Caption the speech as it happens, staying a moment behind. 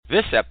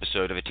This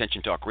episode of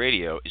Attention Talk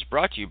Radio is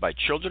brought to you by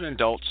children and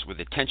adults with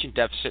attention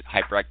deficit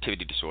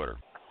hyperactivity disorder.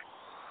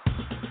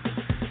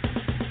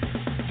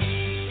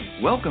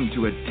 Welcome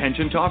to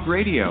Attention Talk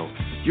Radio,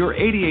 your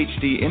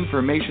ADHD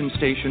information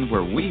station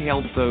where we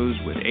help those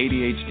with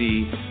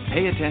ADHD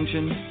pay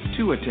attention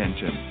to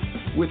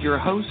attention. With your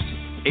host,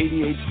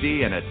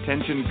 ADHD and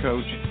attention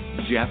coach,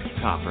 Jeff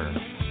Copper.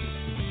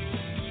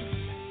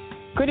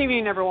 Good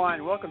evening,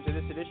 everyone. Welcome to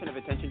this edition of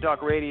Attention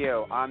Talk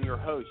Radio. I'm your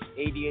host,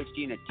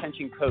 ADHD and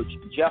attention coach,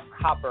 Jeff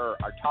Copper.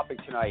 Our topic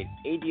tonight,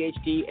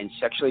 ADHD and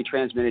sexually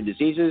transmitted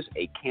diseases,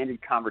 a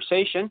candid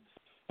conversation.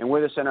 And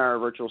with us in our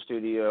virtual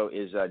studio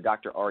is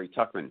Dr. Ari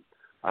Tuckman.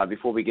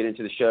 Before we get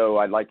into the show,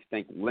 I'd like to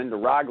thank Linda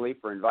Rogley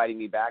for inviting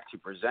me back to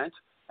present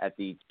at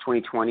the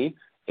 2020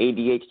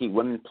 ADHD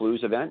Women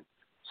Palooza event,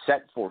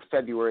 set for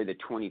February the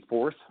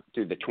 24th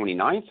through the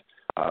 29th.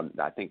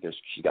 I think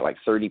she's got like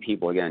 30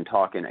 people again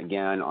talking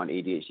again on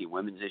ADHD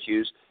women's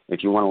issues.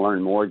 If you want to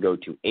learn more, go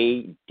to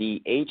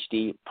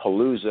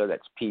ADHDpalooza,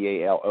 that's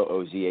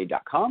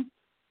PALOOZA.com.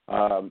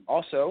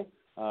 Also,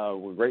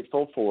 we're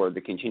grateful for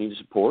the continued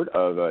support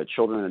of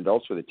children and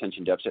adults with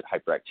attention deficit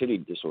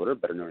hyperactivity disorder,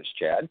 better known as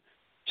CHAD.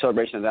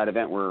 Celebration of that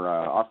event, we're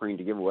offering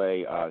to give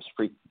away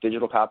free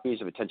digital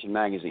copies of Attention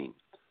Magazine.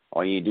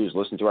 All you need to do is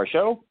listen to our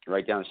show,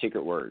 write down a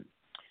secret word.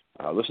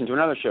 Listen to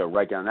another show,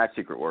 write down that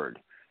secret word.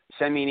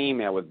 Send me an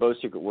email with both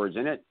secret words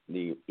in it.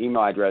 The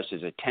email address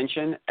is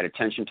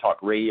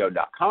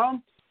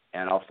attention@attentiontalkradio.com,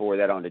 and I'll forward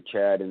that on to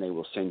Chad, and they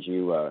will send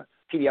you a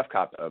PDF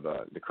copy of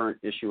the current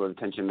issue of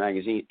Attention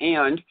Magazine,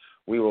 and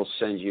we will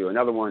send you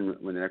another one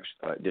when the next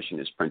edition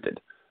is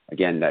printed.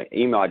 Again, the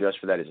email address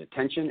for that is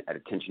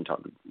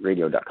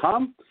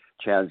attention@attentiontalkradio.com.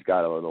 Chad's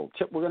got a little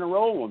tip we're going to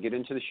roll, and we'll get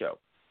into the show.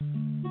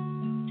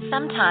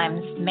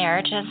 Sometimes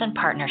marriages and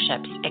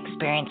partnerships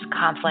experience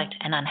conflict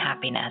and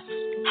unhappiness.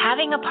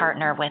 Having a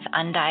partner with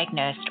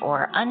undiagnosed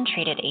or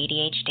untreated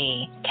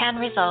ADHD can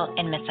result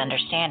in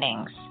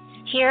misunderstandings.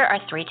 Here are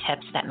 3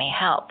 tips that may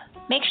help.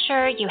 Make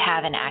sure you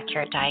have an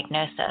accurate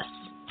diagnosis.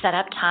 Set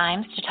up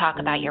times to talk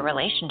about your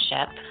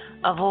relationship.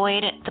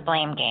 Avoid the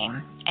blame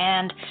game.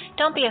 And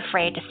don't be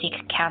afraid to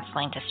seek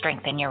counseling to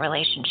strengthen your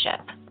relationship.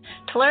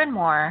 To learn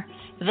more,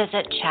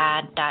 visit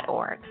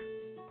chad.org.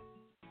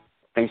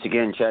 Thanks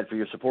again, Chad, for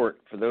your support.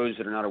 For those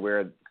that are not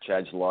aware,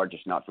 Chad's the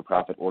largest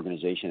not-for-profit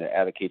organization that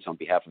advocates on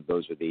behalf of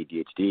those with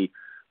ADHD.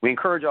 We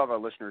encourage all of our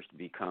listeners to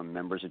become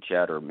members of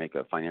Chad or make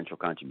a financial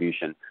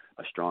contribution.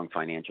 A strong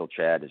financial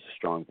Chad is a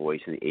strong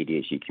voice in the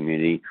ADHD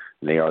community.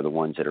 They are the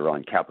ones that are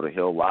on Capitol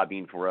Hill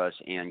lobbying for us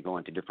and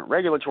going to different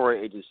regulatory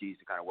agencies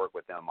to kind of work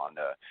with them on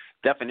the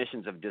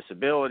definitions of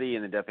disability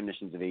and the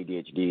definitions of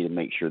ADHD to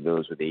make sure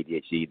those with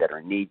ADHD that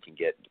are in need can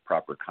get the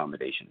proper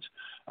accommodations.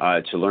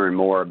 To learn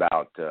more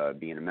about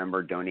being a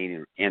member,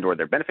 donating, and or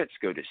their benefits,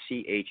 go to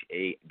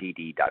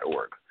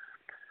chadd.org.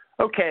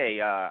 Okay,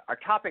 our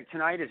topic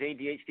tonight is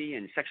ADHD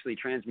and sexually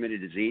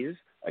transmitted disease,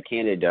 a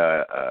candid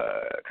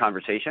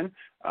conversation.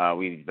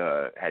 We've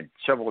had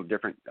several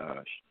different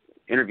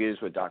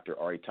interviews with Dr.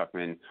 Ari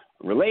Tuckman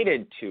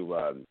related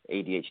to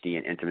ADHD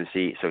and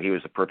intimacy, so he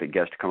was the perfect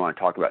guest to come on and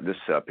talk about this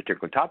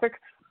particular topic.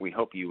 We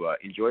hope you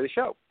enjoy the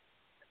show.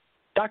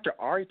 Dr.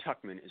 Ari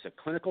Tuckman is a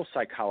clinical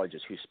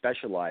psychologist who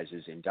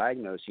specializes in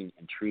diagnosing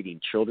and treating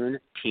children,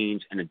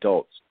 teens, and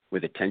adults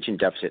with attention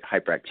deficit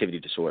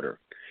hyperactivity disorder.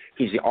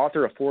 He's the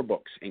author of 4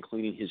 books,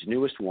 including his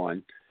newest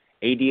one,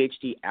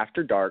 ADHD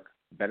After Dark,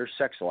 Better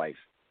Sex Life,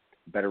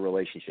 Better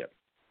Relationship.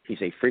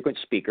 He's a frequent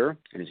speaker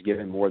and has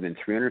given more than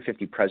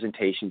 350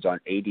 presentations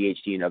on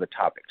ADHD and other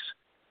topics.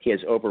 He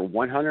has over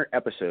 100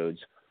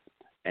 episodes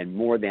and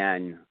more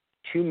than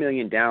 2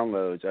 million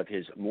downloads of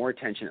his More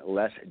Attention,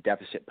 Less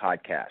Deficit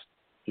podcast.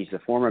 He's the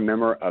former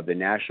member of the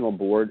National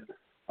Board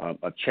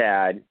of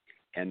CHAD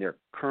and their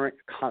current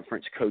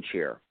conference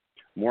co-chair.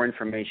 More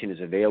information is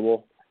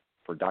available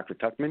for Dr.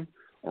 Tuckman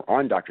or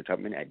on Dr.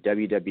 Tuckman at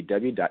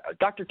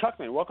Dr.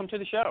 Tuckman, welcome to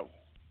the show.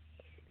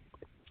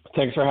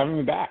 Thanks for having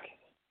me back.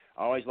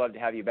 I always love to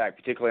have you back,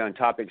 particularly on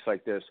topics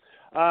like this.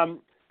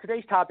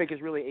 Today's topic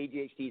is really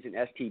ADHDs and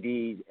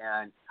STDs,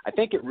 and I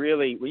think it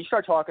really, when you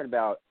start talking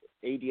about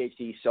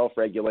ADHD,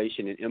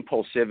 self-regulation, and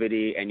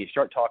impulsivity, and you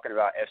start talking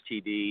about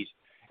STDs,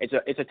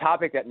 it's a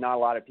topic that not a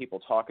lot of people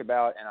talk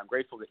about, and I'm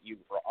grateful that you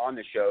were on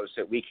the show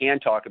so that we can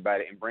talk about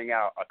it and bring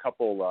out a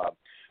couple of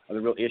the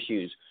real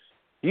issues.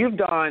 You've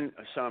done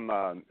some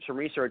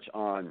research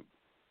on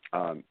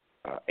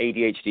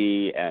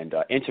ADHD and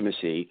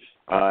intimacy,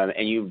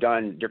 and you've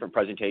done different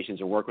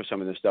presentations and work with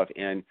some of this stuff.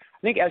 And I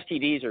think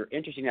STDs are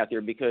interesting out there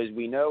because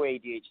we know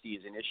ADHD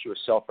is an issue of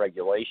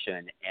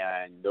self-regulation,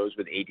 and those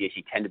with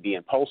ADHD tend to be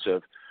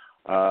impulsive.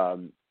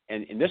 And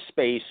in this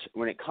space,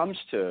 when it comes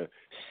to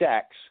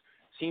sex,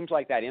 seems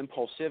like that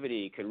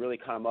impulsivity could really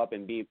come up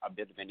and be a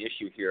bit of an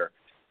issue here.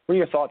 What are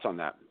your thoughts on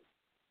that?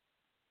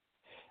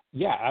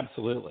 Yeah,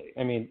 absolutely.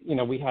 I mean,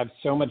 we have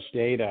so much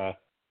data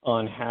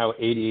on how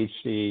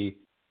ADHD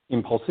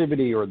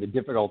impulsivity or the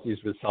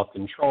difficulties with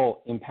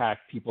self-control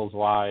impact people's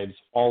lives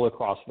all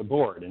across the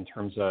board in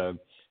terms of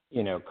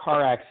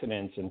car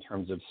accidents, in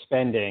terms of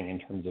spending, in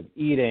terms of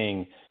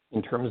eating,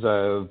 in terms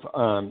of,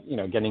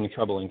 getting in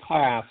trouble in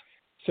class.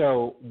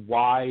 So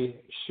why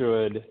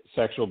should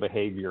sexual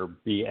behavior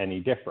be any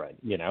different?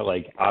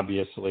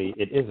 Obviously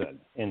it isn't,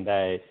 in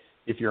that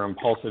if you're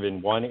impulsive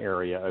in one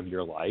area of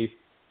your life,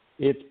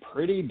 it's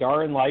pretty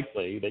darn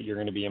likely that you're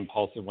going to be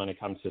impulsive when it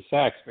comes to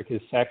sex,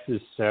 because sex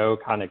is so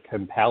kind of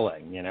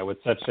compelling,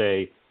 it's such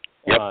a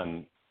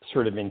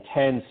sort of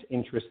intense,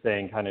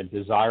 interesting, kind of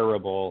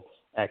desirable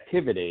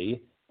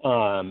activity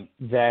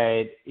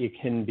that it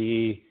can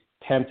be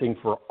tempting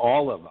for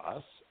all of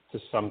us to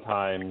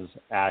sometimes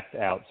act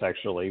out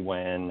sexually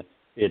when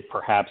it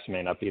perhaps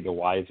may not be the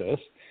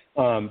wisest.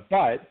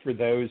 But for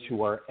those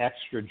who are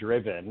extra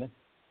driven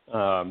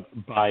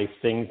by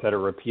things that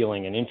are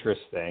appealing and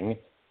interesting,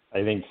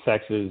 I think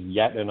sex is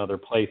yet another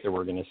place that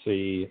we're going to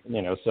see,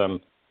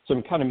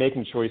 some kind of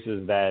making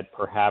choices that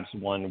perhaps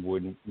one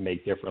wouldn't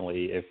make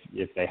differently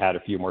if they had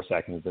a few more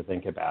seconds to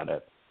think about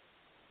it.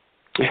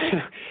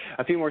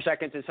 A few more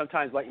seconds, and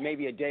sometimes like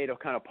maybe a day to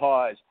kind of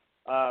pause.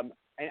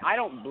 And I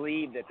don't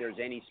believe that there's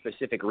any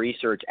specific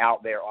research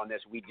out there on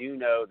this. We do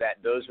know that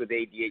those with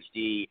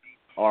ADHD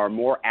are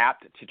more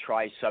apt to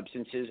try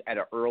substances at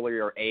an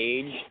earlier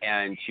age,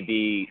 and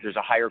there's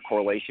a higher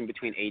correlation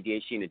between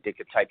ADHD and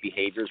addictive type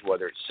behaviors,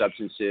 whether it's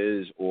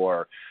substances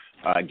or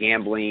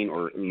gambling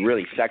or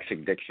really sex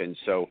addiction.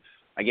 So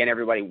again,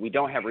 everybody, we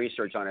don't have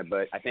research on it,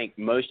 but I think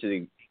most of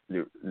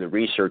the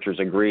researchers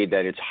agree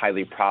that it's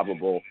highly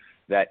probable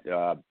that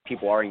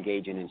people are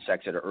engaging in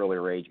sex at an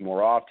earlier age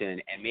more often,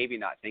 and maybe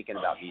not thinking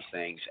about these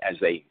things as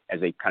they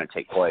kind of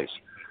take place.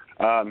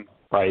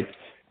 Right.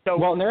 So,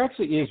 well, and there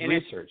actually is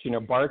research.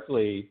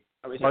 Barkley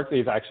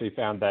has actually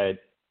found that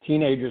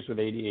teenagers with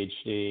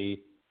ADHD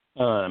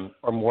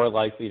are more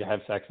likely to have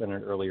sex at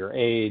an earlier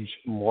age,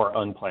 more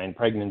unplanned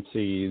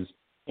pregnancies,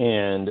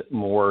 and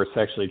more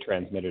sexually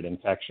transmitted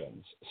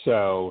infections.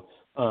 So,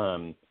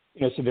 so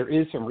there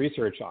is some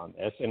research on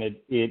this, and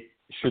it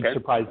should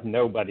surprise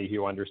nobody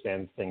who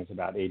understands things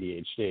about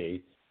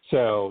ADHD.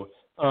 So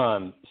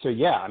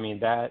yeah, I mean,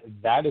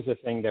 that is a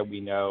thing that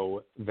we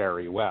know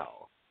very well.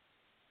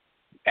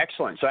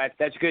 Excellent. So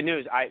that's good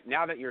news.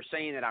 Now that you're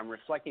saying that, I'm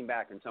reflecting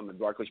back on some of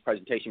Barkley's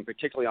presentation,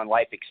 particularly on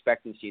life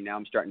expectancy. Now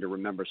I'm starting to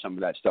remember some of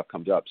that stuff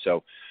comes up.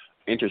 So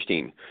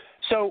interesting.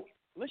 So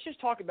let's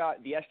just talk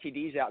about the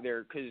STDs out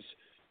there, because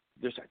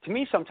to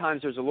me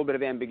sometimes there's a little bit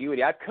of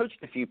ambiguity. I've coached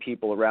a few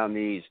people around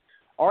these.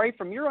 Ari,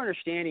 from your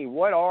understanding,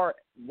 what are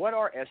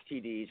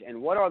STDs,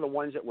 and what are the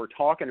ones that we're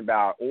talking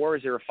about, or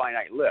is there a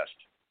finite list?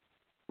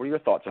 What are your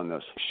thoughts on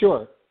this?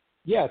 Sure.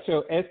 Yeah,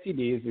 so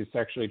STDs is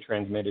sexually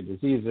transmitted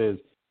diseases.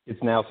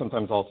 It's now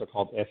sometimes also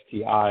called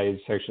STIs,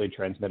 sexually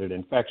transmitted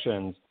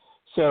infections.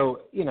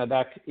 So,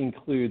 that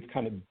includes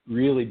kind of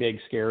really big,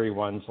 scary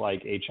ones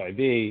like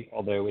HIV,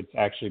 although it's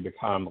actually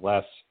become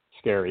less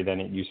scary than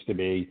it used to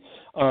be.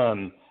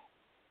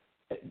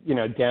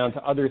 Down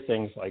to other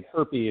things like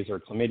herpes or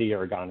chlamydia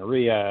or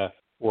gonorrhea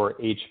or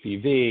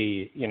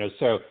HPV,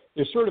 so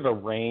there's sort of a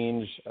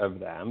range of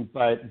them,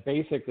 but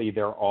basically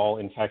they're all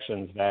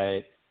infections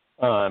that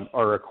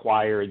are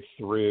acquired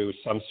through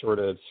some sort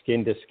of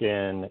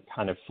skin-to-skin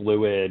kind of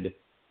fluid,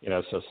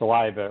 so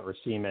saliva or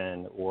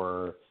semen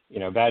or,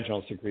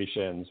 vaginal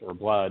secretions or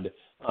blood,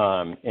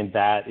 and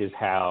that is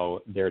how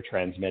they're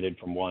transmitted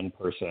from one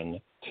person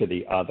to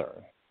the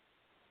other.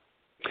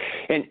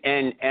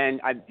 And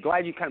I'm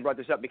glad you kind of brought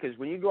this up, because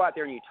when you go out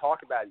there and you talk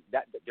about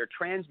that, they're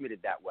transmitted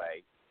that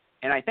way.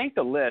 And I think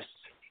the list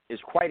is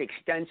quite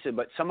extensive,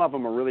 but some of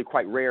them are really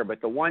quite rare.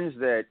 But the ones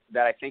that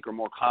I think are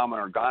more common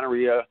are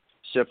gonorrhea,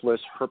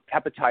 syphilis,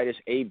 hepatitis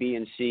A, B,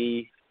 and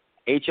C,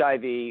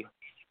 HIV,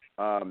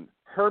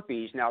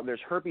 herpes. Now, there's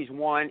herpes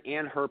 1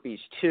 and herpes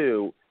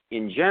 2.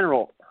 In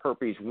general,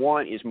 herpes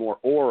 1 is more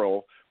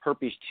oral.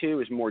 Herpes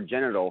 2 is more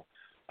genital.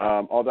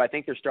 Although I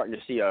think they're starting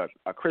to see a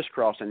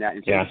crisscross in that.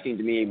 It's interesting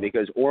to me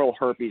because oral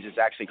herpes is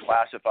actually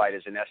classified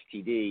as an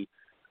STD.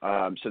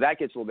 So that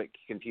gets a little bit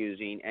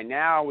confusing. And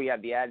now we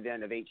have the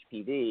advent of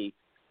HPV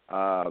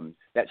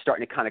that's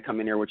starting to kind of come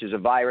in here, which is a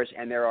virus.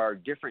 And there are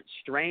different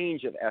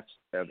strains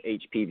of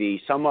HPV.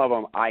 Some of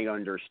them I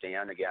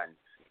understand, again,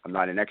 I'm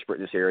not an expert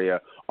in this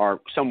area, are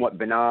somewhat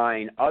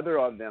benign. Other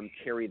of them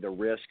carry the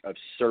risk of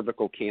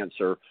cervical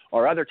cancer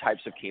or other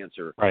types of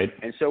cancer. Right.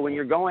 And so when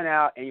you're going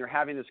out and you're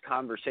having this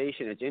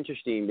conversation, it's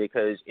interesting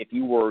because if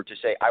you were to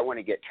say, I want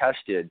to get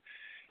tested,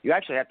 you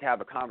actually have to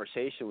have a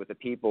conversation with the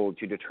people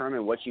to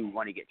determine what you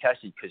want to get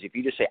tested. Because if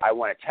you just say, I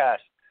want to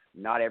test,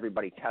 not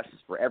everybody tests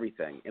for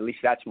everything. At least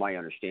that's my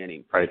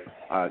understanding. Right.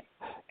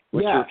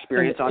 What's your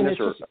experience on this?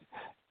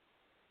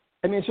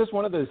 It's just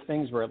one of those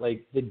things where,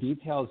 like, the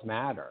details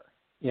matter.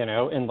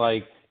 And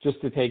like, just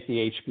to take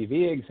the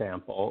HPV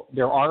example,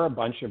 there are a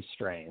bunch of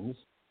strains,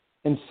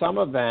 and some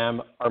of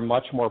them are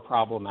much more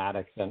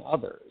problematic than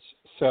others.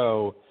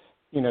 So,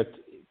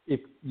 if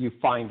you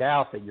find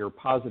out that you're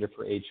positive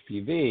for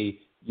HPV,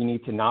 you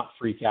need to not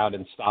freak out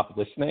and stop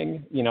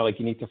listening. You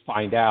need to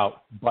find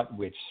out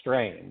which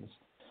strains.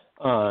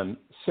 But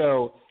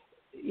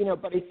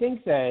I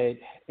think that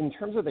in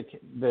terms of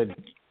the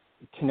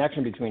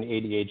connection between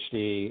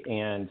ADHD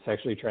and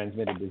sexually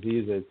transmitted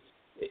diseases,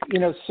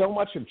 so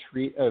much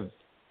of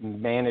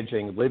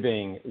managing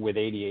living with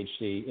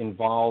ADHD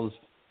involves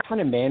kind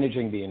of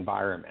managing the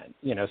environment,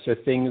 so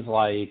things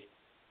like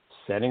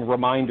setting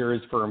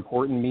reminders for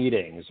important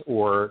meetings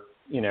or,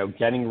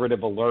 getting rid of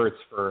alerts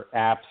for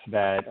apps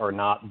that are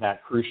not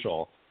that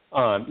crucial.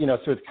 So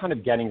it's kind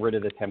of getting rid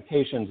of the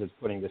temptations. It's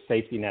putting the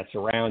safety nets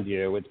around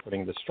you. It's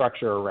putting the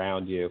structure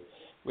around you,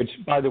 which,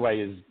 by the way,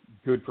 is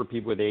good for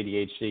people with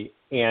ADHD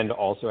and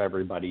also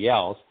everybody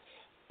else.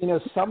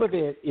 Some of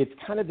it's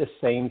kind of the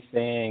same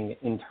thing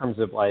in terms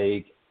of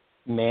like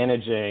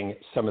managing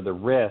some of the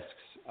risks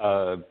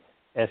of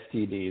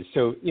STDs.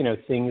 So,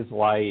 things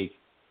like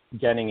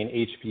getting an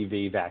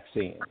HPV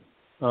vaccine.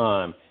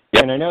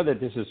 And I know that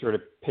this is sort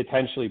of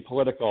potentially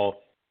political,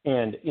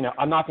 and,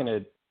 I'm not going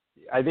to,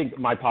 I think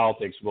my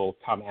politics will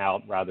come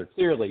out rather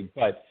clearly,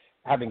 but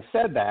having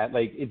said that,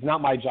 like, it's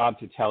not my job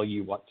to tell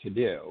you what to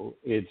do.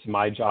 It's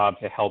my job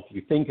to help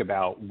you think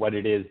about what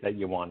it is that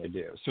you want to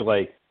do. So,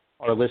 like,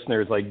 our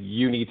listeners, like,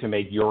 you need to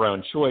make your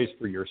own choice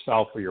for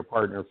yourself, for your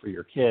partner, for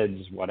your kids,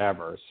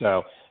 whatever.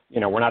 So,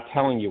 we're not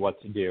telling you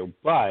what to do,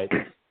 but,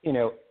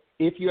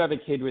 if you have a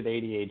kid with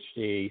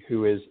ADHD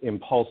who is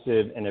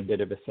impulsive and a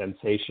bit of a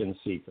sensation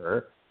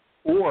seeker,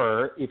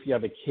 or if you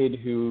have a kid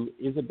who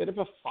is a bit of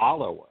a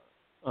follower,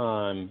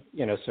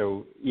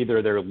 so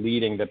either they're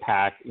leading the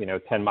pack,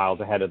 10 miles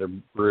ahead of the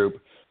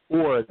group,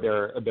 or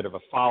they're a bit of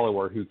a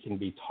follower who can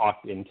be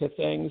talked into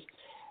things.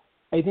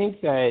 I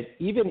think that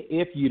even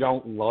if you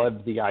don't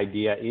love the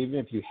idea, even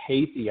if you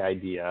hate the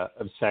idea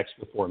of sex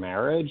before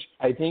marriage,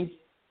 I think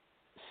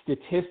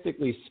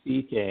statistically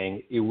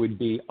speaking, it would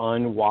be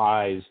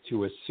unwise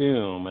to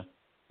assume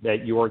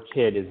that your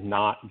kid is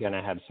not going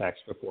to have sex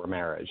before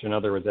marriage. In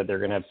other words, that they're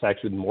going to have sex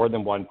with more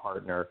than one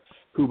partner,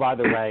 who, by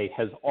the way,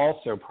 has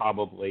also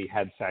probably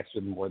had sex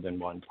with more than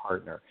one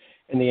partner.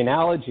 And the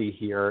analogy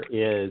here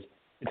is,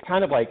 it's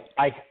kind of like,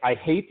 I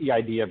hate the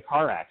idea of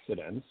car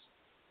accidents,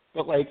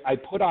 but like I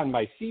put on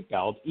my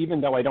seatbelt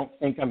even though I don't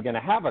think I'm going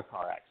to have a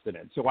car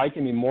accident. So I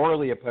can be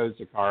morally opposed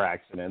to car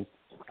accidents.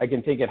 I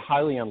can think it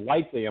highly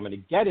unlikely I'm going to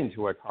get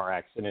into a car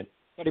accident,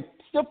 but I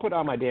still put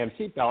on my damn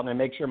seatbelt and I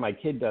make sure my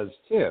kid does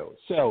too.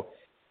 So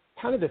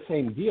kind of the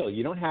same deal.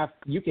 You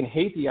can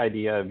hate the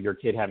idea of your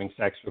kid having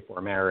sex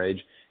before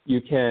marriage.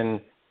 You can,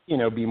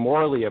 be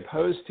morally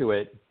opposed to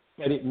it,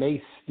 but it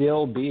may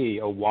still be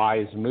a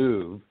wise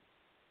move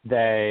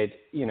that,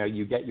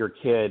 you get your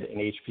kid an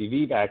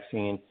HPV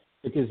vaccine,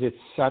 because it's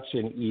such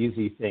an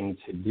easy thing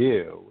to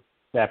do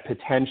that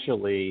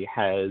potentially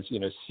has,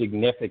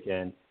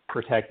 significant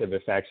protective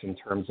effects in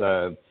terms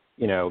of,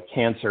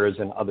 cancers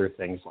and other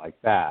things like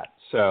that.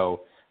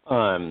 So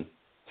I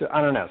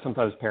don't know.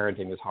 Sometimes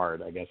parenting is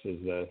hard, I guess,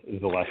 is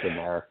the lesson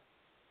there.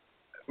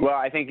 Well,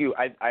 I think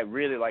I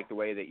really like the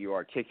way that you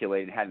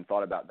articulated and hadn't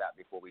thought about that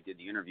before we did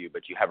the interview,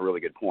 but you have a really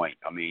good point.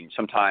 I mean,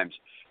 sometimes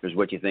there's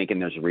what you think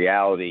and there's a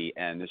reality,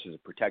 and this is a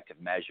protective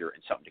measure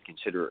and something to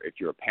consider if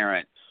you're a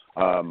parent.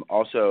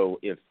 Also,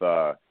 if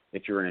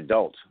you're an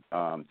adult,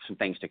 some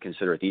things to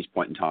consider at these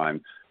point in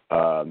time,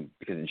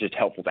 because it's just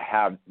helpful to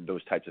have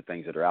those types of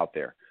things that are out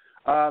there.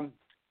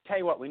 Tell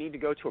you what, we need to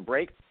go to a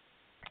break.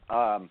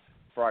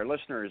 For our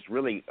listeners,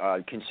 really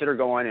consider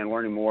going and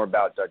learning more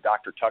about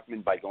Dr.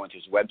 Tuckman by going to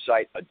his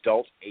website,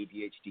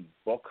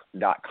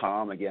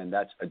 adultadhdbook.com. Again,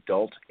 that's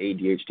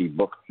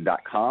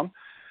adultadhdbook.com.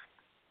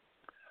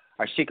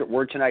 Our secret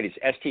word tonight is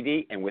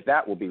STD, and with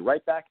that, we'll be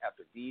right back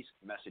after these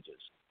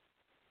messages.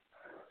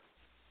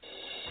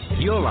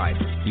 Your life,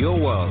 your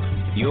world,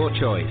 your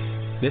choice.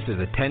 This is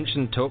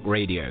Attention Talk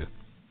Radio.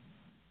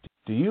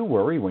 Do you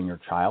worry when your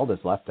child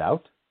is left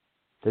out?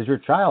 Does your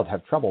child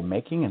have trouble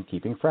making and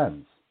keeping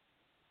friends?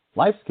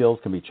 Life skills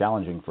can be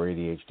challenging for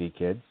ADHD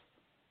kids.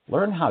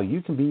 Learn how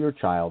you can be your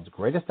child's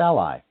greatest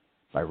ally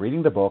by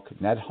reading the book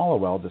Ned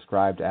Hollowell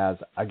described as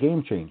a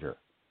game changer,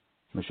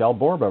 Michelle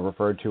Borba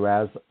referred to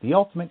as the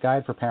ultimate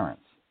guide for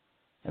parents,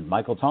 and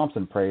Michael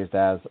Thompson praised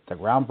as the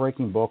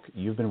groundbreaking book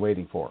you've been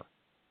waiting for.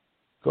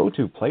 Go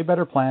to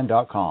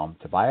playbetterplan.com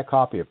to buy a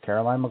copy of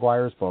Caroline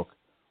McGuire's book,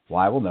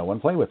 Why Will No One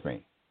Play With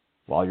Me?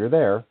 While you're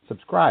there,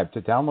 subscribe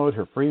to download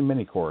her free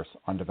mini-course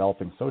on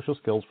developing social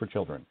skills for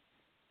children.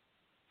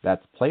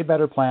 That's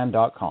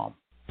playbetterplan.com.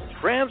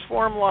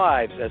 Transform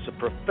lives as a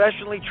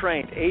professionally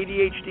trained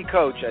ADHD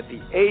coach at the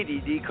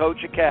ADD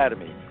Coach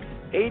Academy.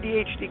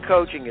 ADHD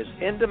coaching is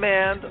in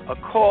demand, a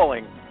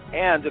calling,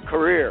 and a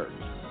career.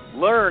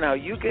 Learn how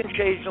you can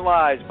change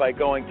lives by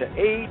going to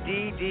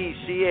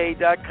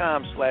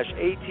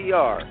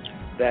addca.com/ATR.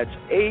 That's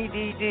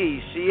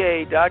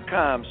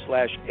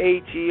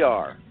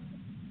addca.com/ATR.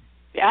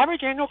 The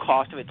average annual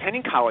cost of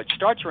attending college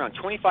starts around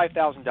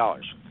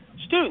 $25,000.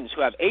 Students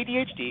who have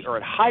ADHD are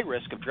at high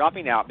risk of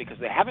dropping out because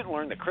they haven't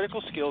learned the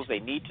critical skills they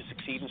need to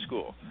succeed in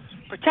school.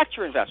 Protect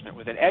your investment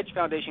with an Edge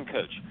Foundation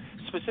coach,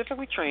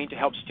 specifically trained to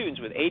help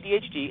students with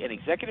ADHD and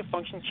executive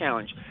function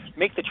challenge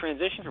make the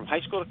transition from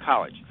high school to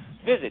college.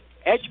 Visit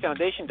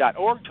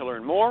edgefoundation.org to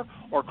learn more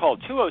or call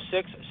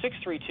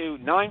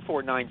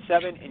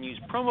 206-632-9497 and use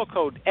promo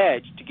code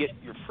EDGE to get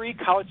your free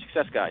college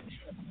success guide.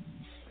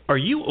 Are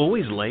you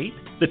always late?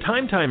 The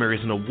Time Timer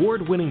is an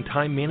award-winning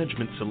time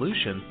management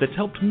solution that's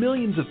helped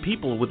millions of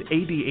people with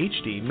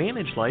ADHD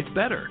manage life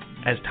better.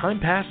 As time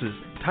passes,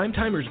 Time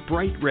Timer's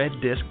bright red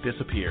disc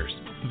disappears.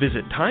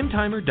 Visit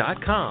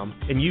timetimer.com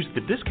and use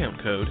the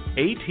discount code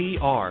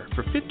ATR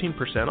for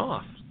 15%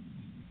 off.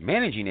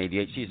 Managing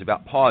ADHD is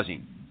about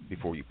pausing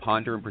before you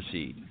ponder and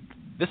proceed.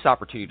 This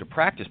opportunity to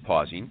practice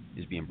pausing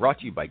is being brought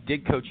to you by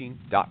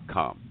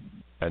digcoaching.com.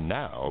 And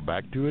now,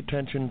 back to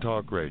Attention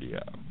Talk Radio.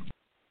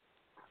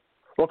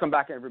 Welcome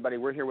back, everybody.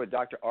 We're here with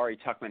Dr. Ari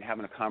Tuckman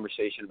having a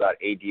conversation about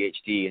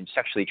ADHD and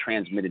sexually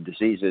transmitted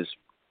diseases.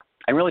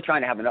 I'm really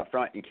trying to have an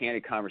upfront and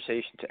candid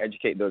conversation to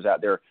educate those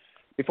out there.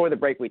 Before the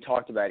break, we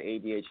talked about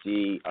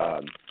ADHD,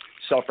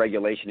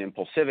 self-regulation,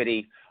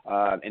 impulsivity,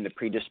 and the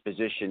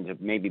predisposition to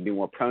maybe be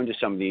more prone to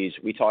some of these.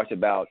 We talked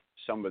about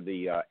some of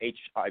the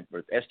HIV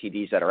or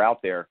STDs that are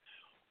out there.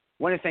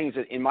 One of the things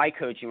that in my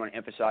coaching I want to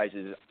emphasize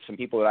is some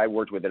people that I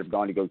worked with that have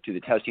gone to go to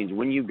the testings.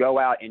 When you go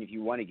out and if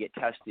you want to get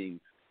testing,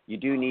 you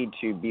do need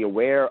to be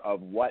aware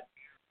of what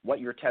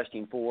you're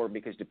testing for,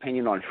 because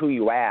depending on who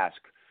you ask,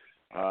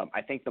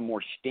 I think the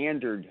more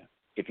standard,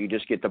 if you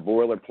just get the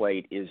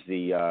boilerplate, is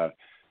the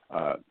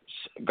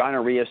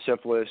gonorrhea,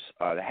 syphilis,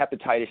 the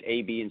hepatitis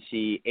A, B, and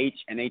C, H,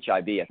 and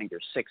HIV. I think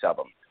there's 6 of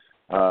them.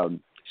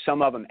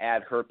 Some of them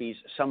add herpes.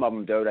 Some of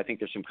them don't. I think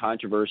there's some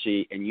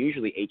controversy, and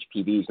usually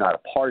HPV is not a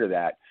part of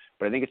that.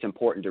 But I think it's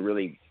important to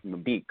really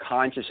be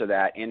conscious of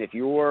that. And if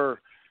you're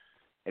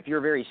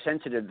very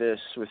sensitive to this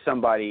with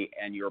somebody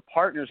and your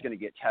partner's going to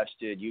get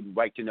tested, you'd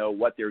like to know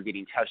what they're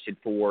getting tested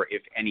for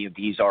if any of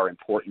these are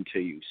important to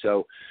you.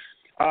 So,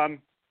 Dr.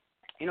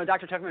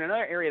 Tuckman,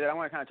 another area that I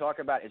want to kind of talk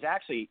about is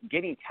actually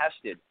getting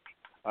tested.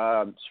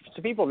 To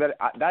people that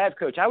I've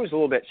coached, I was a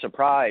little bit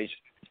surprised.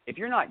 If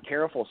you're not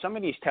careful, some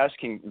of these tests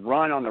can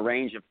run on the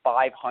range of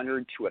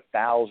 $500 to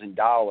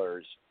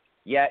 $1,000,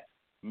 yet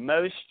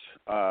most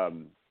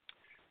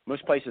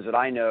places that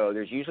I know,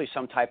 there's usually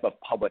some type of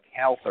public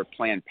health or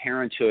Planned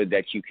Parenthood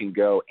that you can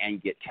go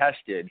and get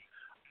tested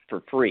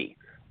for free.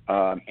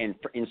 And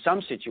in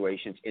some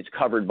situations, it's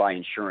covered by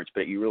insurance,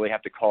 but you really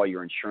have to call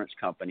your insurance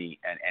company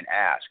and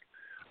ask.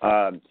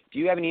 Do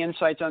you have any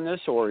insights on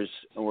this, or is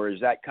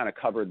that kind of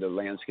covered the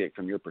landscape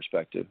from your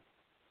perspective?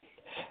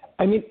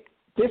 I mean,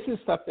 this is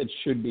stuff that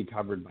should be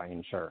covered by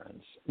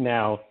insurance.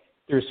 Now,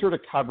 there's sort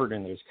of covered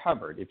and there's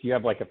covered. If you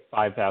have like a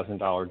 $5,000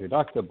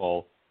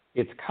 deductible,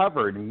 it's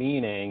covered,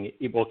 meaning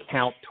it will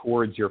count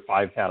towards your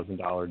 $5,000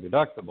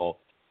 deductible,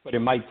 but it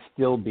might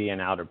still be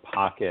an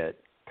out-of-pocket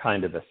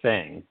kind of a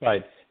thing.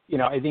 But,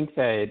 I think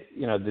that,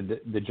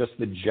 just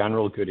the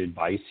general good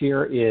advice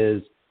here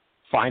is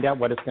find out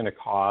what it's going to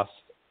cost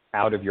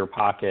out of your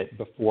pocket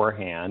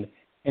beforehand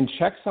and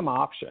check some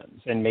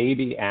options, and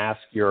maybe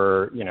ask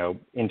your,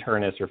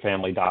 internist or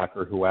family doc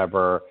or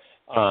whoever,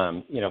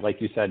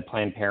 like you said,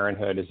 Planned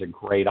Parenthood is a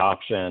great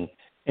option.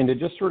 And to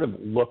just sort of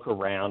look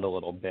around a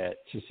little bit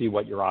to see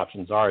what your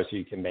options are so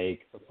you can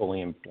make a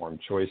fully informed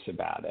choice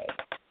about it.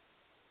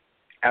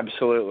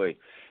 Absolutely.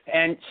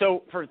 And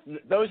so for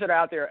those that are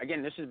out there,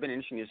 again, this has been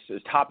interesting,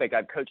 this topic.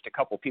 I've coached a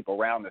couple people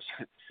around this.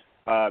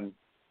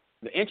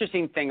 The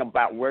interesting thing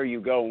about where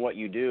you go and what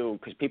you do,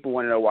 because people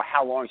want to know, well,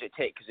 how long does it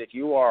take? Because if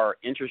you are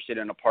interested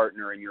in a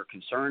partner and you're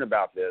concerned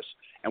about this,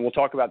 and we'll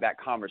talk about that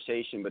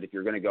conversation, but if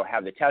you're going to go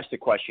have the test, the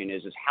question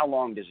is how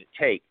long does it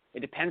take? It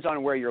depends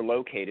on where you're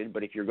located,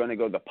 but if you're going to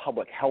go the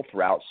public health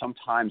route,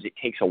 sometimes it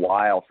takes a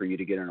while for you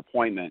to get an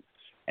appointment.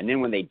 And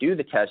then when they do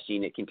the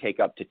testing, it can take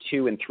up to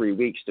 2 and 3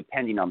 weeks,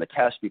 depending on the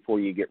test, before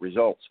you get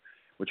results,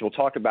 which we'll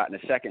talk about in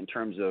a second in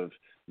terms of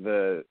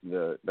the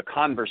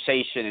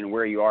conversation and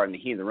where you are in the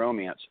heat of the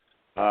romance.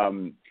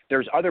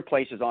 There's other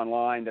places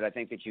online that I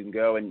think that you can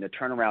go, and the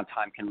turnaround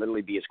time can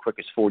literally be as quick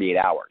as 48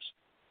 hours.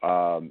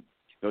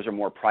 Those are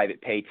more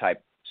private pay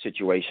type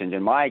situations.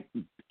 In my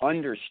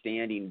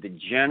understanding, the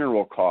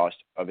general cost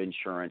of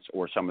insurance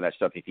or some of that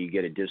stuff, if you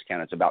get a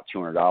discount, it's about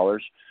 $200.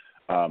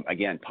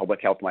 Again, public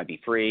health might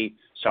be free.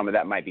 Some of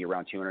that might be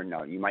around $200.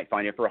 No, you might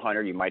find it for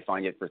 $100. You might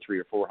find it for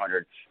 $300 or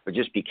 $400. But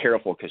just be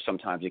careful, because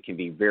sometimes it can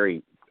be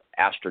very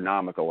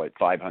astronomical at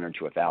 $500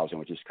 to $1,000,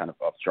 which is kind of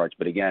off the charts.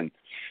 But again,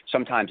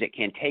 sometimes it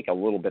can take a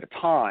little bit of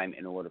time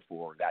in order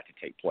for that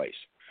to take place.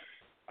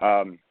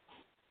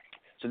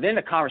 So then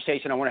the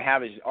conversation I want to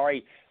have is, all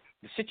right,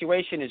 the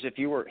situation is if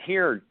you were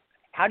here,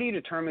 how do you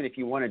determine if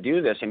you want to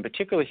do this? And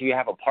particularly if you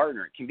have a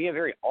partner, it can be a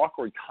very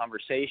awkward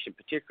conversation,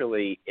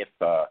 particularly if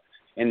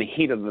in the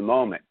heat of the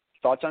moment.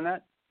 Thoughts on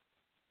that?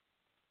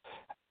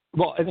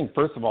 Well, I think,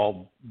 first of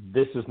all,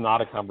 this is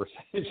not a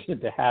conversation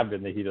to have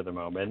in the heat of the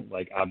moment,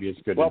 like obvious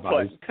good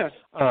advice.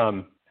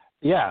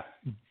 Yeah,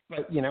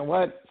 but you know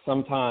what?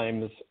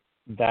 Sometimes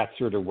that's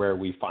sort of where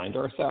we find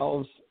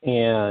ourselves.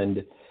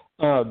 And,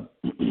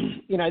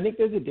 I think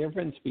there's a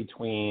difference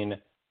between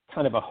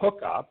kind of a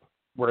hookup,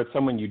 where it's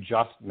someone you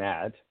just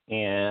met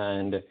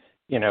and,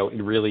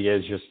 it really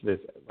is just this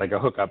like a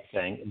hookup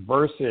thing,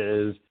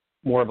 versus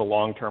more of a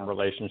long-term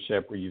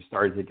relationship where you've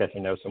started to get to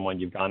know someone,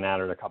 you've gone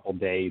out on a couple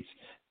dates,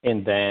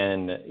 and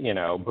then,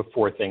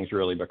 before things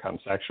really become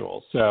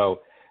sexual. So,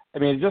 I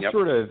mean, it just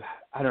sort of,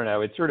 I don't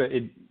know,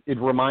 it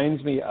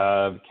reminds me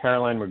of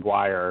Caroline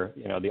McGuire,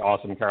 the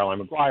awesome Caroline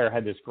McGuire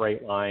had this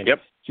great line. Yep.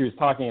 She was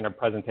talking in a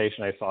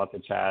presentation I saw at the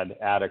Chad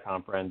ADA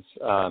conference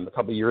a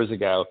couple of years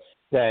ago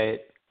that,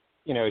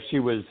 she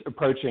was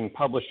approaching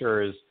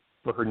publishers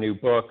for her new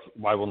book,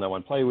 Why Will No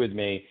One Play With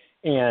Me?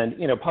 And,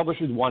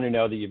 publishers want to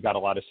know that you've got a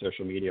lot of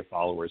social media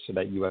followers so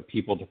that you have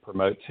people to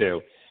promote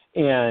to.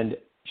 And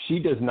she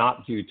does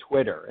not do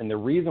Twitter. And the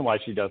reason why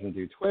she doesn't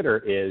do Twitter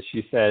is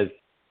she says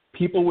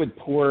people with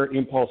poor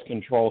impulse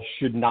control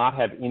should not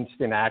have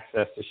instant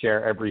access to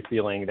share every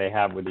feeling they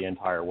have with the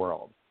entire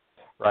world,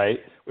 right?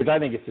 Which I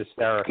think is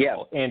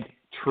hysterical and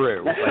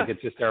true. Like,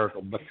 it's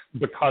hysterical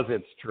because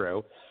it's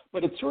true.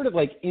 But it's sort of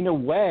like, in a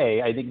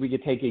way, I think we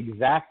could take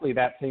exactly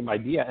that same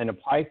idea and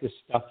apply it to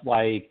stuff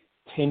like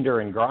Tinder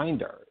and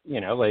Grindr.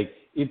 Like,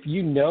 if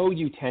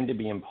you tend to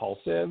be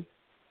impulsive,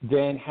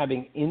 then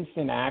having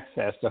instant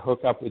access to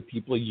hook up with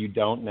people you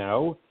don't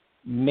know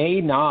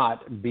may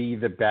not be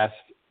the best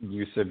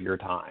use of your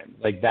time.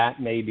 Like, that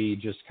may be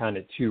just kind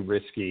of too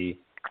risky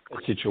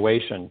a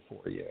situation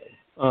for you.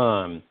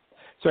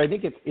 So I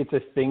think it's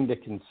a thing to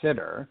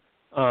consider.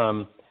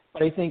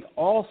 But I think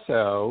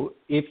also,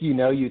 if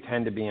you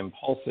tend to be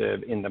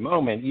impulsive in the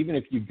moment, even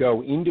if you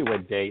go into a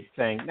date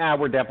saying,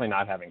 we're definitely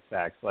not having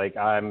sex, like,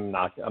 I'm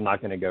not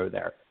going to go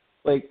there.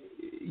 Like,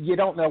 you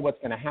don't know what's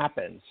going to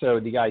happen. So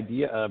the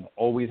idea of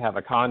always have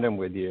a condom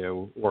with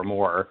you or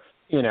more,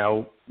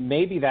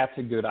 maybe that's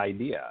a good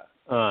idea.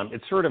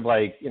 It's sort of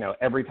like,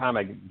 every time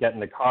I get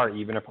in the car,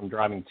 even if I'm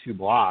driving 2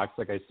 blocks,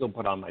 like, I still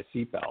put on my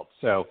seatbelt.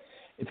 So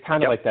it's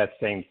kind of like that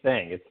same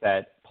thing. It's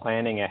that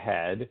planning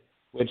ahead,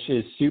 which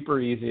is super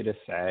easy to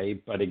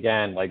say, but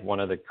again, like, one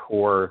of the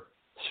core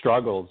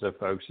struggles of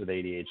folks with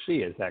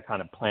ADHD is that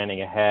kind of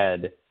planning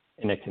ahead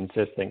in a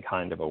consistent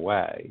kind of a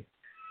way.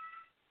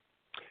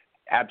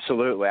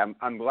 Absolutely.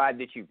 I'm glad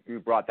that you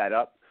brought that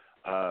up,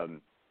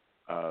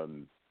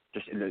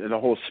 just in the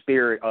whole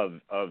spirit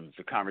of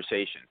the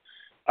conversation.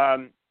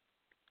 Let's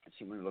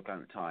see, when we look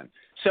on the time.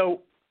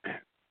 So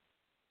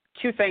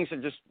 2 things I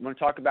just want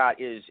to talk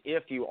about is,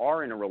 if you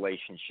are in a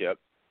relationship,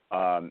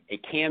 it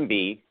can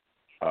be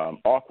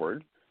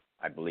awkward,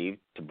 I believe,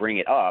 to bring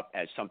it up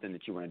as something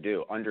that you want to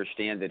do.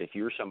 Understand that if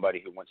you're somebody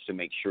who wants to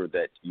make sure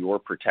that you're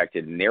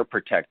protected and they're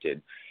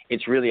protected,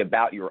 it's really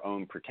about your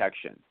own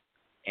protection.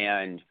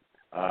 And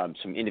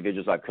some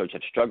individuals I've coached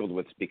have struggled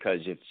with, because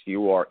if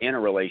you are in a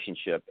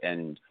relationship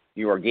and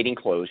you are getting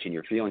close and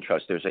you're feeling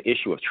trust, there's an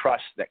issue of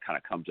trust that kind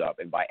of comes up.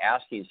 And by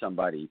asking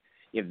somebody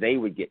if they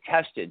would get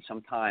tested,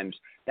 sometimes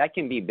that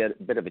can be a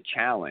bit of a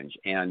challenge.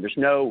 And there's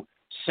no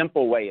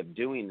simple way of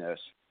doing this,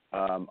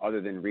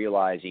 other than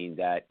realizing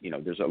that,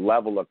 there's a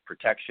level of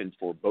protection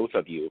for both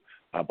of you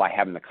by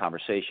having the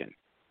conversation.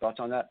 Thoughts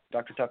on that,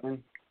 Dr.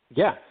 Tuckman?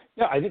 Yeah,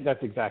 I think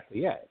that's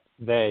exactly it.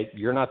 That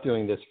you're not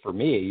doing this for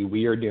me,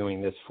 we are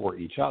doing this for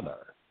each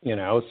other,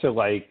 So,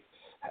 like,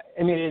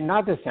 I mean,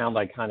 not to sound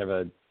like kind of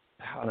like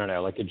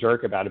a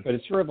jerk about it, but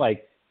it's sort of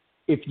like,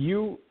 if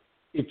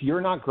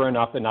you're not grown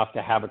up enough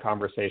to have a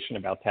conversation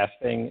about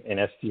testing and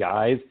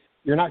STIs,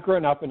 you're not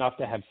grown up enough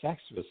to have sex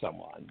with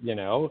someone,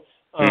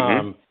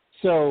 Mm-hmm.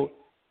 So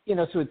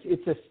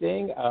it's a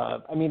thing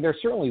of, I mean, there's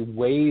certainly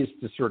ways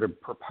to sort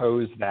of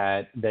propose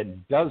that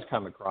does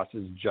come across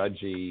as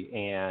judgy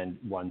and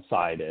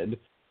one-sided,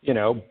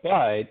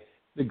 but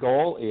the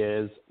goal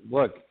is,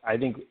 look, I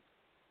think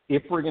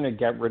if we're going to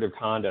get rid of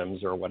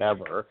condoms or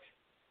whatever,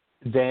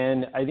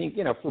 then I think,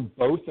 for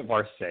both of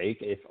our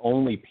sake, if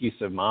only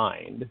peace of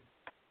mind,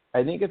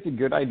 I think it's a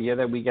good idea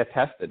that we get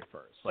tested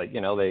first. Like,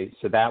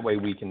 so that way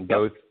we can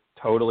both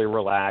totally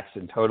relax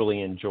and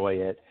totally enjoy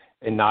it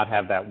and not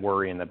have that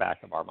worry in the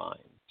back of our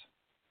minds.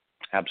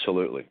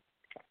 Absolutely.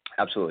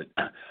 Okay,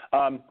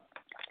 well,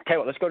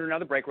 let's go to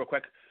another break real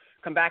quick.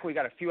 Come back. We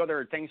got a few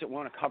other things that we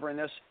want to cover in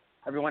this.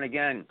 Everyone,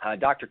 again,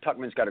 Dr.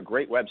 Tuckman's got a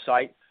great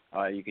website.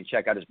 You can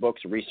check out his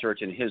books,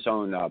 research, and his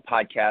own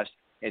podcast.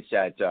 It's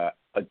at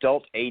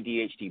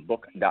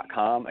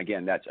adultadhdbook.com.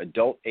 Again, that's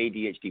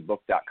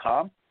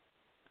adultadhdbook.com.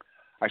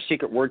 Our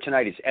secret word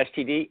tonight is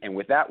STD, and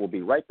with that, we'll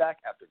be right back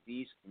after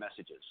these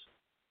messages.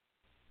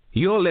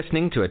 You're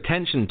listening to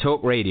Attention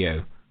Talk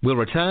Radio. We'll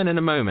return in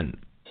a moment.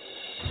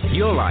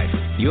 Your life,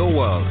 your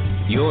world,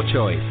 your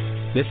choice.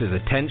 This is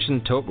Attention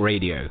Talk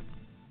Radio.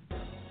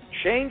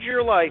 Change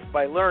your life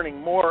by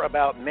learning more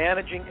about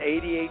managing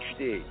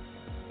ADHD.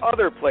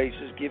 Other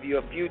places give you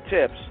a few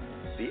tips.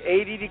 The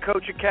ADD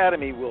Coach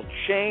Academy will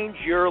change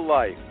your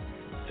life.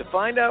 To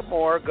find out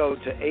more, go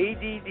to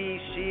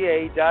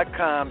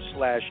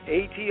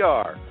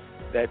addca.com/ATR.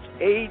 That's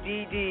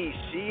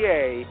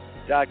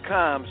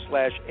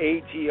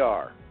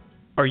addca.com/ATR.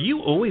 Are you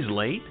always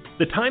late?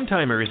 The Time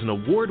Timer is an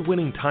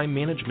award-winning time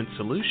management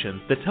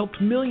solution that's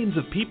helped millions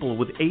of people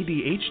with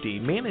ADHD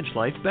manage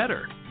life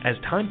better. As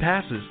time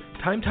passes,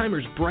 Time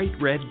Timer's bright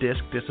red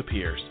disc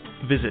disappears.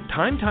 Visit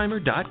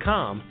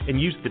timetimer.com and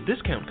use the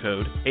discount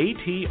code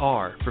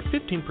ATR for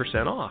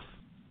 15% off.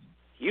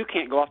 You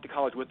can't go off to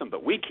college with them,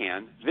 but we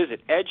can.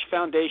 Visit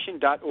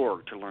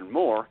edgefoundation.org to learn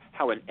more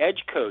how an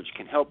EDGE coach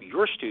can help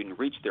your student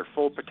reach their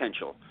full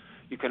potential.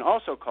 You can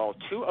also call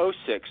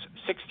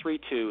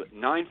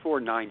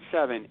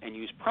 206-632-9497 and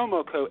use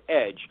promo code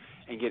EDGE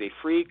and get a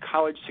free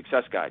college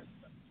success guide.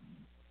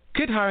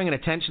 Could hiring an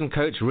attention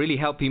coach really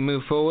help you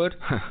move forward?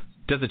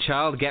 Does a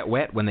child get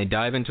wet when they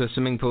dive into a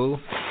swimming pool?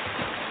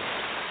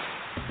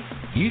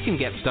 You can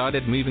get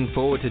started moving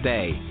forward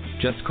today.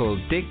 Just call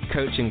Dig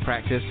Coaching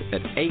Practice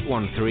at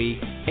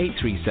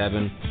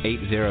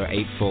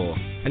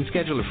 813-837-8084 and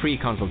schedule a free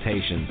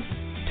consultation.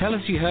 Tell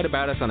us you heard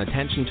about us on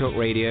Attention Talk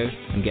Radio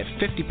and get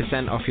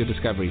 50% off your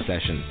discovery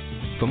session.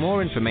 For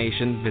more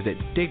information, visit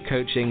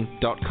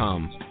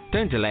digcoaching.com.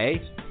 Don't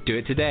delay, do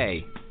it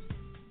today.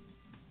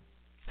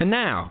 And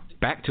now,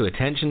 back to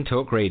Attention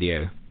Talk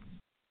Radio.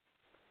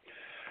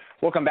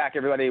 Welcome back,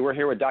 everybody. We're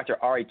here with Dr.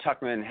 Ari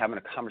Tuckman having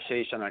a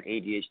conversation on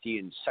ADHD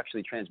and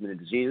sexually transmitted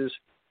diseases.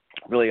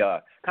 Really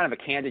kind of a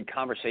candid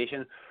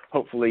conversation,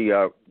 hopefully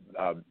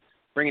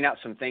bringing out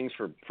some things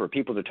for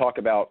people to talk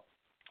about.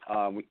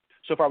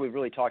 So far, we've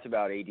really talked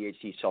about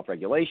ADHD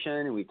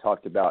self-regulation. We've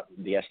talked about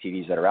the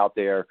STDs that are out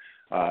there,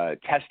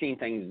 testing,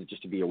 things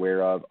just to be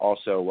aware of,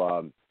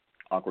 also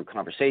awkward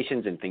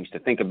conversations and things to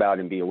think about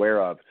and be aware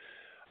of.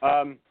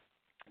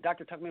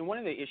 Dr. Tuckman, one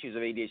of the issues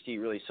of ADHD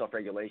really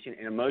self-regulation,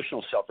 and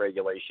emotional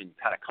self-regulation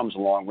kind of comes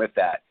along with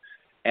that.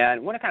 And I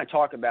want to kind of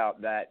talk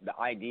about that, the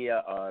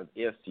idea of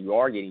if you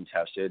are getting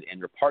tested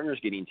and your partner's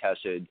getting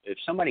tested, if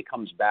somebody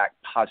comes back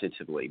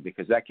positively,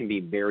 because that can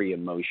be very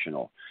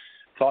emotional.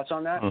 Thoughts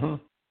on that? Mm-hmm.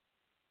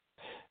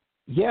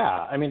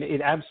 Yeah, I mean, it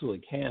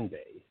absolutely can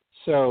be.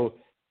 So,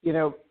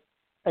 I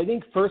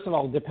think first of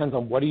all, it depends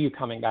on what are you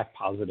coming back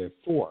positive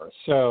for.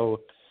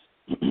 So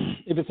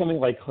if it's something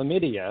like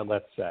chlamydia,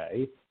 let's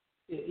say,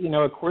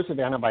 a course of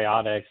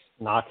antibiotics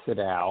knocks it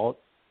out,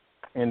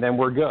 and then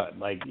we're good,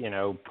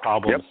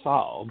 problem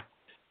solved.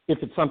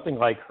 If it's something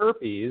like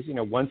herpes,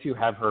 once you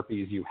have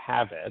herpes, you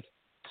have it.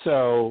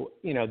 So,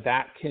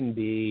 that can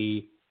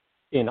be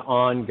an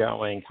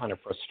ongoing kind of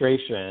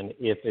frustration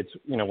if it's,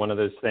 one of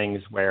those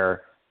things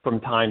where from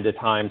time to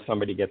time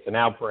somebody gets an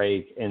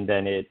outbreak and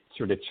then it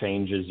sort of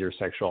changes your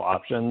sexual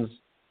options,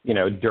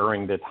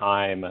 during the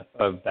time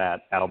of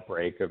that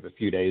outbreak of a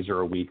few days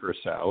or a week or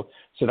so.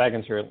 So that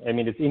can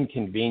it's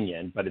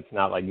inconvenient, but it's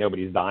not like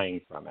nobody's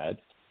dying from it.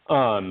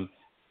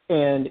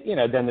 And,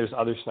 then there's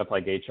other stuff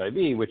like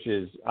HIV, which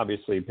is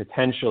obviously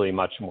potentially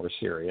much more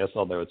serious,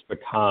 although it's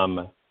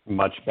become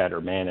much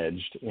better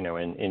managed,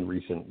 in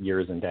recent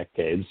years and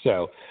decades.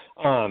 So,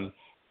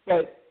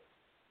 but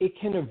it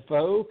can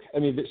evoke,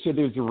 so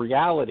there's the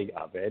reality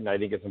of it, and I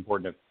think it's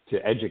important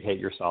to educate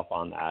yourself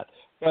on that.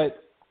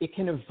 But it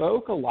can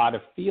evoke a lot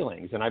of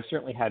feelings, and I've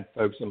certainly had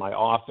folks in my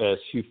office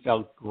who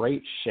felt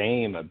great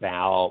shame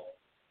about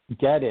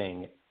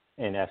getting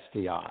an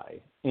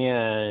STI.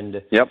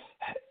 And,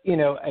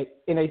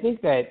 I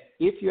think that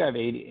if you have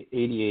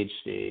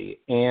ADHD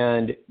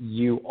and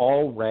you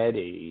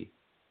already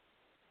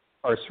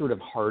are sort of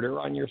harder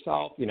on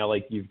yourself,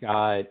 you've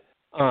got,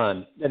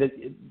 that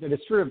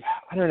it's sort of,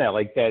 I don't know,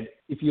 that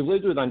if you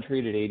lived with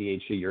untreated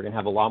ADHD, you're going to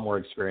have a lot more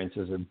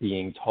experiences of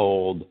being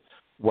told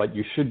what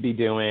you should be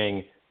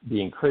doing,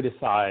 being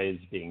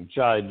criticized, being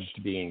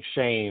judged, being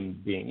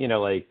shamed, being,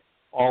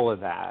 all of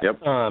that.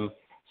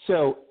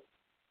 So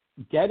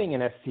getting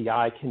an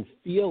STI can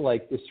feel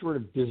like this sort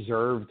of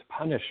deserved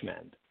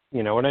punishment.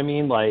 You know what I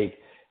mean? And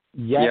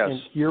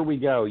here we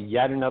go,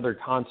 yet another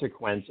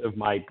consequence of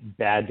my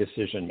bad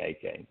decision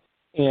making.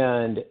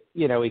 And,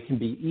 it can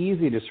be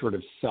easy to sort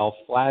of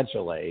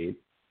self-flagellate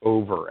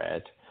over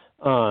it.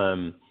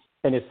 And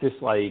it's this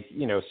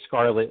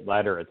scarlet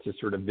letter. It's this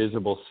sort of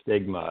visible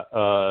stigma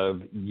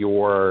of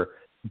your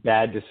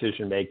bad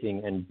decision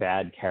making and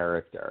bad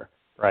character,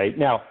 right?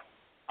 Now,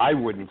 I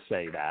wouldn't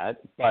say that,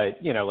 but,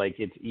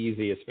 it's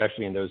easy,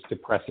 especially in those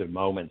depressive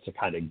moments, to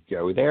kind of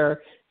go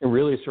there and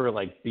really sort of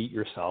beat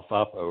yourself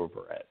up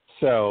over it.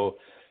 So,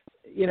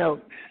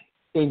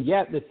 and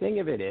yet the thing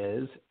of it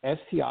is,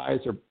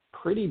 STIs are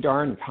pretty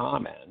darn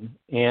common,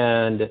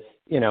 and,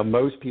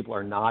 most people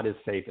are not as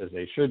safe as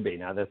they should be.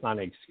 Now, that's not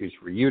an excuse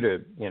for you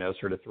to,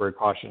 sort of throw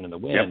caution in the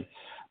wind.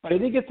 But I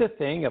think it's a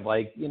thing of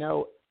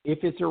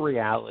if it's a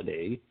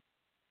reality,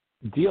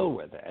 deal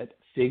with it.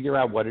 Figure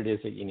out what it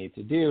is that you need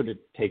to do to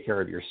take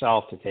care of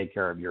yourself, to take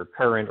care of your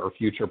current or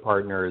future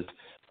partners.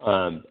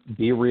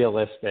 Be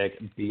realistic,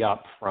 be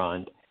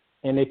upfront.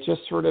 And it's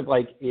just sort of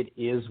it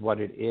is what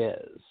it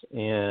is.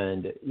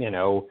 And,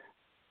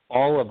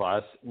 all of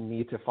us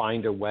need to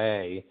find a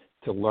way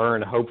to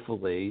learn,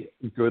 hopefully,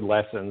 good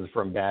lessons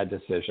from bad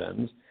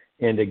decisions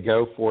and to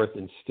go forth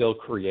and still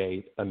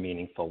create a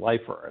meaningful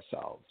life for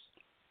ourselves.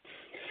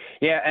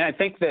 Yeah, and I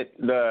think that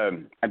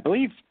I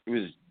believe it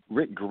was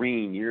Rick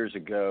Green years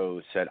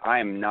ago said, "I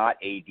am not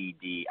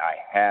ADD, I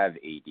have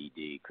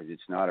ADD," because ADD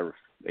is not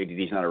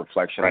a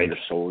reflection of your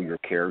soul, your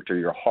character,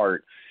 your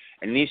heart.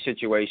 And in these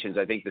situations,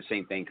 I think the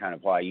same thing kind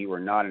of applies. You are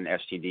not an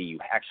STD, you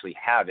actually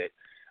have it.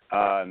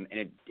 And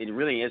it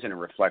really isn't a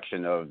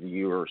reflection of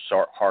your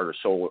heart or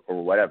soul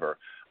or whatever.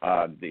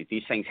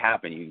 These things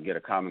happen. You can get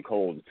a common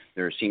cold.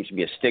 There seems to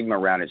be a stigma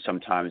around it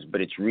sometimes,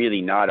 but it's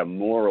really not a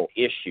moral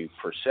issue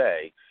per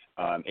se.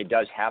 It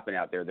does happen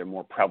out there. They're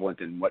more prevalent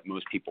than what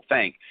most people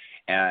think.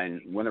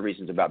 And one of the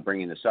reasons about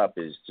bringing this up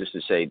is just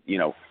to say,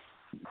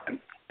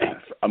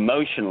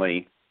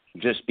 emotionally,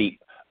 just be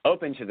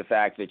open to the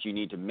fact that you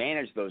need to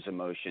manage those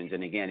emotions.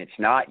 And again, it's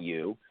not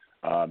you.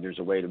 There's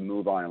a way to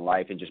move on in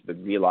life and just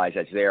realize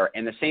that's there.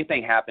 And the same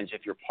thing happens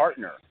if your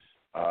partner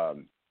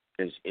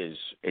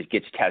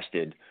gets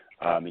tested,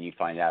 and you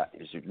find out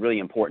it's really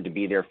important to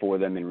be there for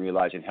them and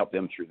realize and help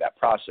them through that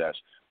process,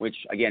 which,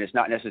 again, is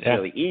not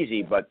necessarily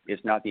easy, but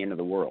it's not the end of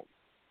the world.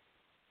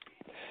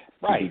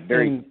 Right.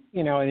 And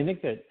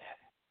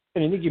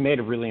I think you made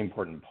a really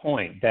important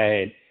point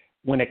that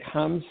when it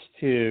comes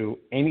to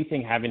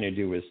anything having to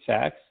do with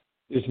sex,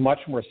 there's much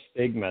more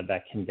stigma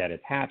that can get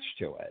attached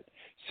to it.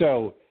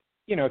 So,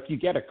 if you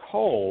get a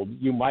cold,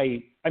 you're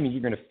going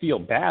to feel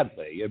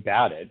badly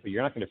about it, but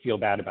you're not going to feel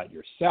bad about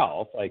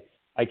yourself. Like,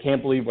 I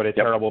can't believe what a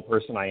terrible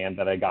person I am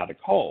that I got a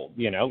cold.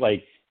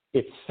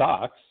 It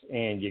sucks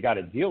and you got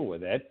to deal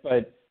with it,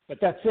 but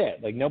that's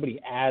it. Like,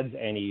 nobody adds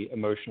any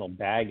emotional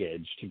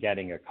baggage to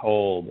getting a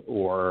cold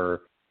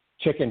or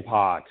chicken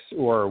pox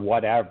or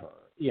whatever,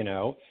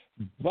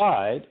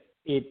 but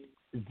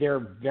there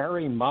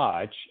very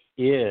much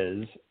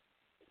is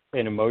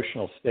an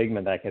emotional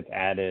stigma that gets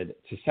added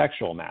to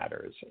sexual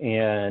matters.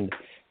 And,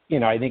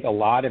 I think a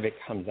lot of it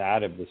comes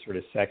out of the sort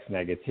of sex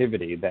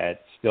negativity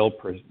that still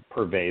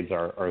pervades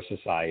our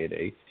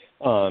society.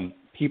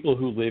 People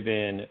who live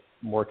in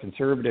more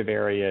conservative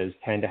areas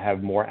tend to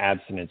have more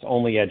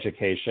abstinence-only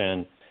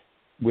education,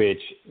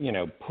 which,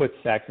 puts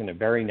sex in a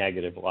very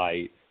negative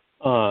light.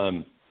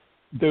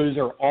 Those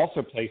are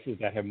also places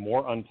that have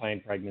more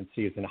unplanned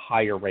pregnancies and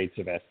higher rates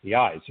of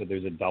STIs, so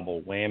there's a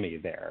double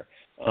whammy there.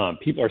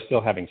 People are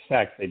still having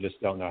sex, they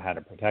just don't know how to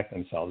protect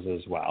themselves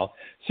as well.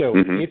 So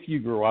if you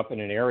grew up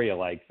in an area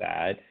like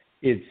that,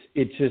 it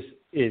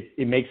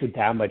makes it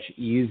that much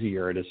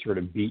easier to sort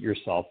of beat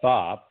yourself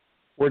up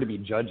or to be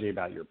judgy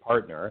about your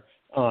partner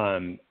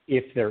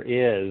if there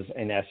is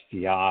an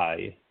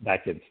STI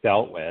that gets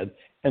dealt with.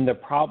 And the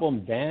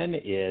problem then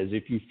is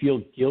if you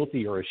feel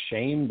guilty or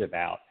ashamed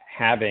about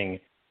having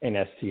an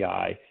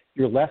STI,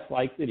 you're less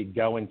likely to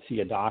go and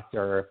see a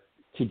doctor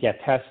to get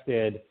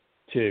tested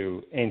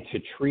to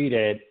treat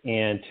it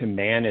and to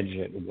manage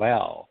it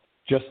well.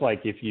 Just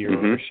like if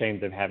you're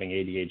ashamed of having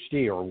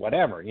ADHD or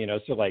whatever,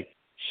 so like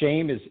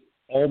shame is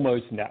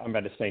almost, I'm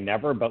about to say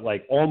never, but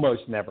like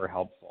almost never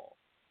helpful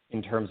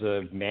in terms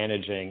of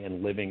managing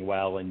and living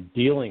well and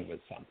dealing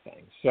with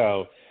something.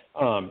 So,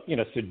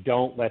 so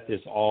don't let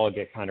this all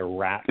get kind of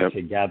wrapped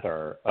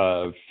together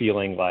of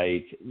feeling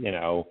like,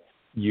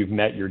 you've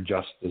met your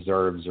just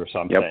deserves or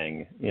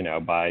something,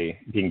 by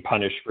being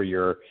punished for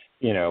your,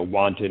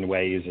 wanton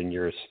ways in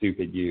your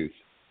stupid youth.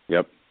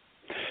 Yep.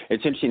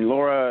 It's interesting.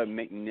 Laura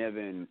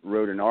McNiven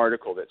wrote an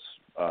article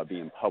that's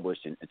being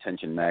published in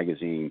Attention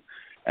Magazine.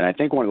 And I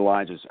think one of the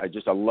lines is,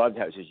 I loved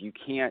how it says, you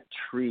can't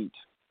treat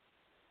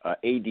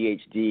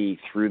ADHD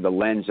through the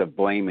lens of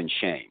blame and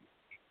shame.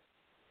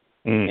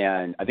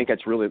 And I think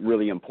that's really,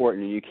 really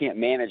important. And you can't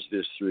manage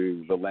this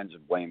through the lens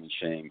of blame and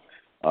shame.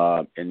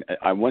 And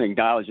I want to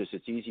acknowledge this.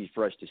 It's easy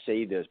for us to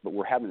say this, but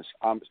we're having this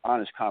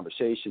honest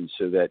conversation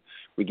so that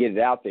we get it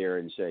out there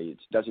and say it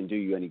doesn't do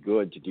you any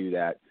good to do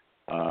that.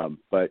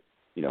 But,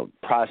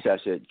 process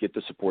it, get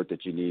the support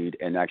that you need,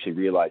 and actually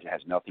realize it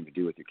has nothing to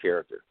do with your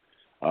character.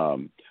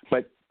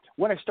 But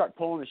when I start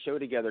pulling the show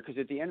together, because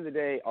at the end of the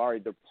day, Ari,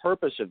 the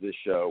purpose of this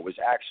show was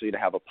actually to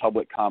have a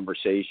public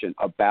conversation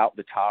about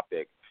the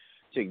topic,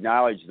 to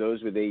acknowledge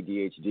those with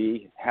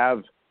ADHD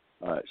have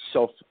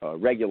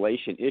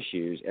self-regulation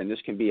issues, and this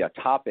can be a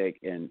topic,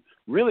 and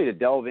really to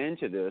delve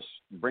into this,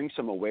 bring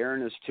some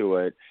awareness to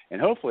it,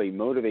 and hopefully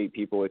motivate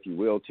people, if you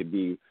will, to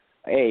be,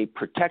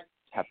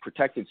 have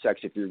protected sex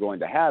if you're going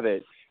to have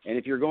it, and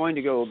if you're going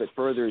to go a little bit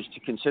further is to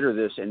consider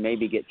this and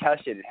maybe get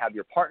tested and have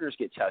your partners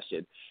get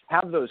tested,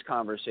 have those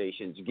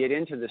conversations, get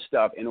into this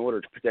stuff in order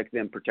to protect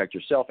them, protect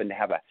yourself, and to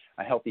have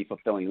a healthy,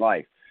 fulfilling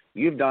life.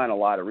 You've done a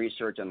lot of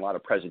research and a lot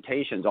of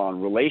presentations on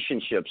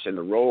relationships and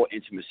the role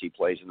intimacy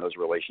plays in those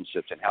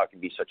relationships and how it can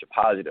be such a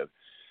positive.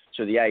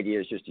 So the idea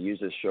is just to use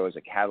this show as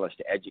a catalyst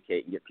to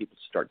educate and get people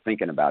to start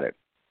thinking about it.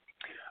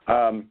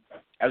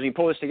 As we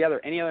pull this together,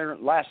 any other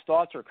last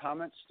thoughts or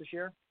comments to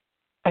share?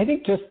 I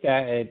think just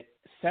that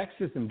sex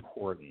is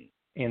important,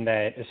 in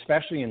that,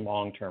 especially in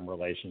long-term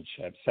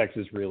relationships, sex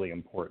is really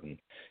important.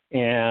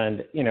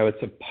 And,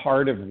 it's a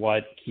part of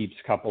what keeps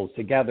couples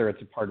together.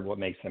 It's a part of what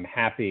makes them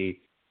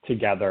happy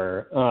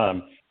together.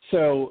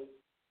 So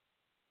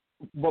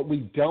what we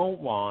don't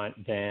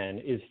want then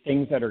is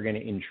things that are going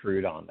to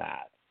intrude on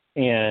that.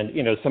 And,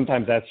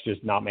 sometimes that's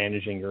just not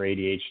managing your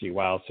ADHD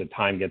well, so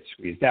time gets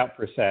squeezed out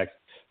for sex.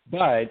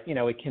 But,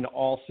 it can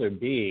also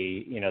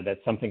be, that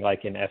something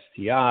like an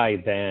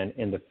STI then,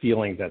 and the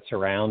feelings that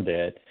surround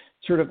it,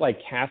 sort of like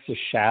casts a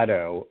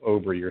shadow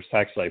over your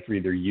sex life for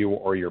either you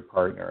or your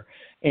partner.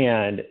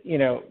 And,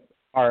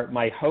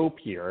 my hope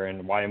here,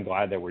 and why I'm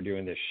glad that we're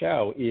doing this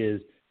show,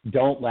 is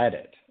don't let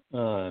it.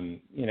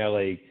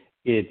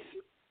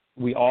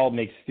 We all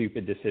make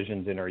stupid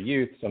decisions in our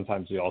youth.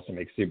 Sometimes we also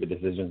make stupid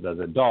decisions as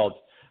adults.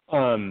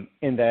 And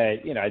that,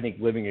 I think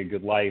living a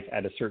good life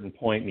at a certain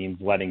point means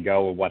letting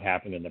go of what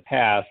happened in the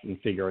past and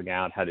figuring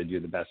out how to do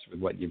the best with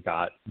what you've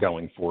got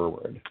going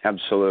forward.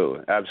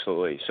 Absolutely.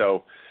 Absolutely.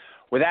 So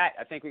with that,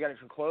 I think we got to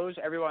close.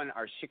 Everyone,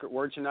 our secret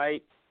word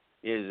tonight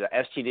is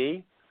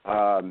STD.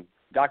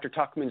 Dr.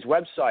 Tuckman's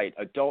website,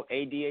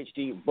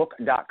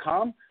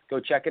 adultadhdbook.com. Go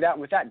check it out.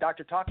 And with that,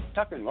 Dr.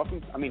 Tuckman,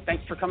 welcome.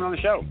 Thanks for coming on the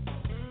show.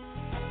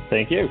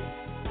 Thank you.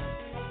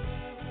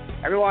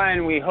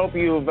 Everyone, we hope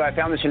you've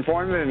found this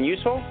informative and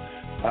useful.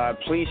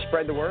 Please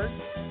spread the word.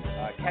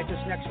 Catch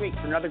us next week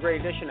for another great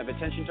edition of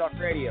Attention Talk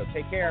Radio.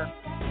 Take care.